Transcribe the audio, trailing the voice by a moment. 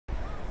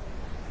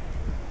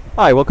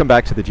Hi, welcome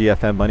back to the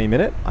GFM Money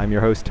Minute. I'm your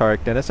host,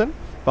 Tarek Dennison.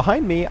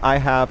 Behind me, I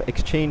have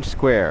Exchange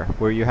Square,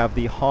 where you have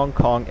the Hong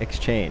Kong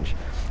Exchange.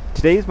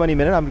 Today's Money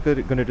Minute, I'm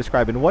going to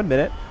describe in 1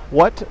 minute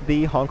what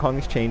the Hong Kong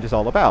Exchange is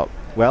all about.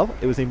 Well,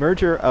 it was a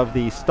merger of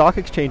the Stock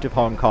Exchange of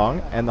Hong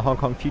Kong and the Hong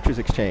Kong Futures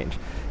Exchange.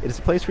 It is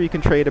a place where you can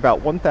trade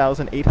about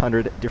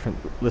 1,800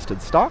 different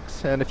listed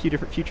stocks and a few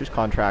different futures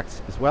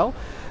contracts as well.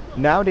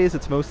 Nowadays,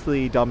 it's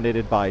mostly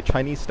dominated by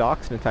Chinese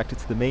stocks, and in fact,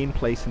 it's the main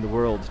place in the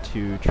world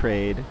to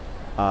trade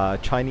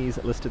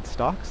Chinese listed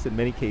stocks, in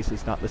many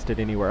cases not listed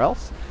anywhere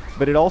else.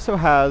 But it also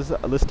has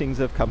listings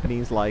of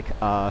companies like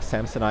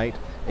Samsonite,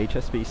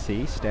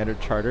 HSBC,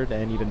 Standard Chartered,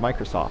 and even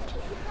Microsoft.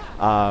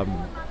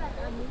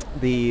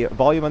 The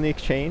volume on the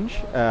exchange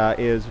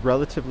is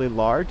relatively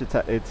large.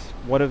 It's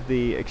one of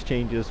the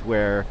exchanges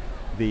where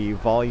the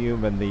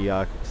volume and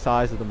the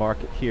size of the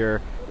market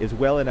here is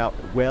well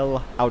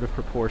out of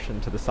proportion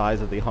to the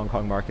size of the Hong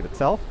Kong market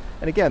itself.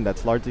 And again,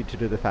 that's largely due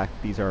to the fact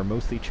that these are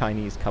mostly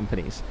Chinese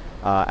companies.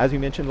 As we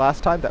mentioned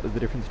last time, that was the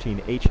difference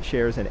between H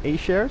shares and A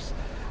shares.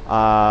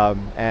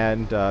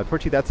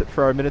 Unfortunately, that's it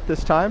for our minute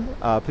this time.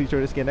 Please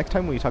join us again next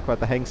time when we talk about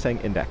the Hang Seng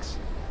Index.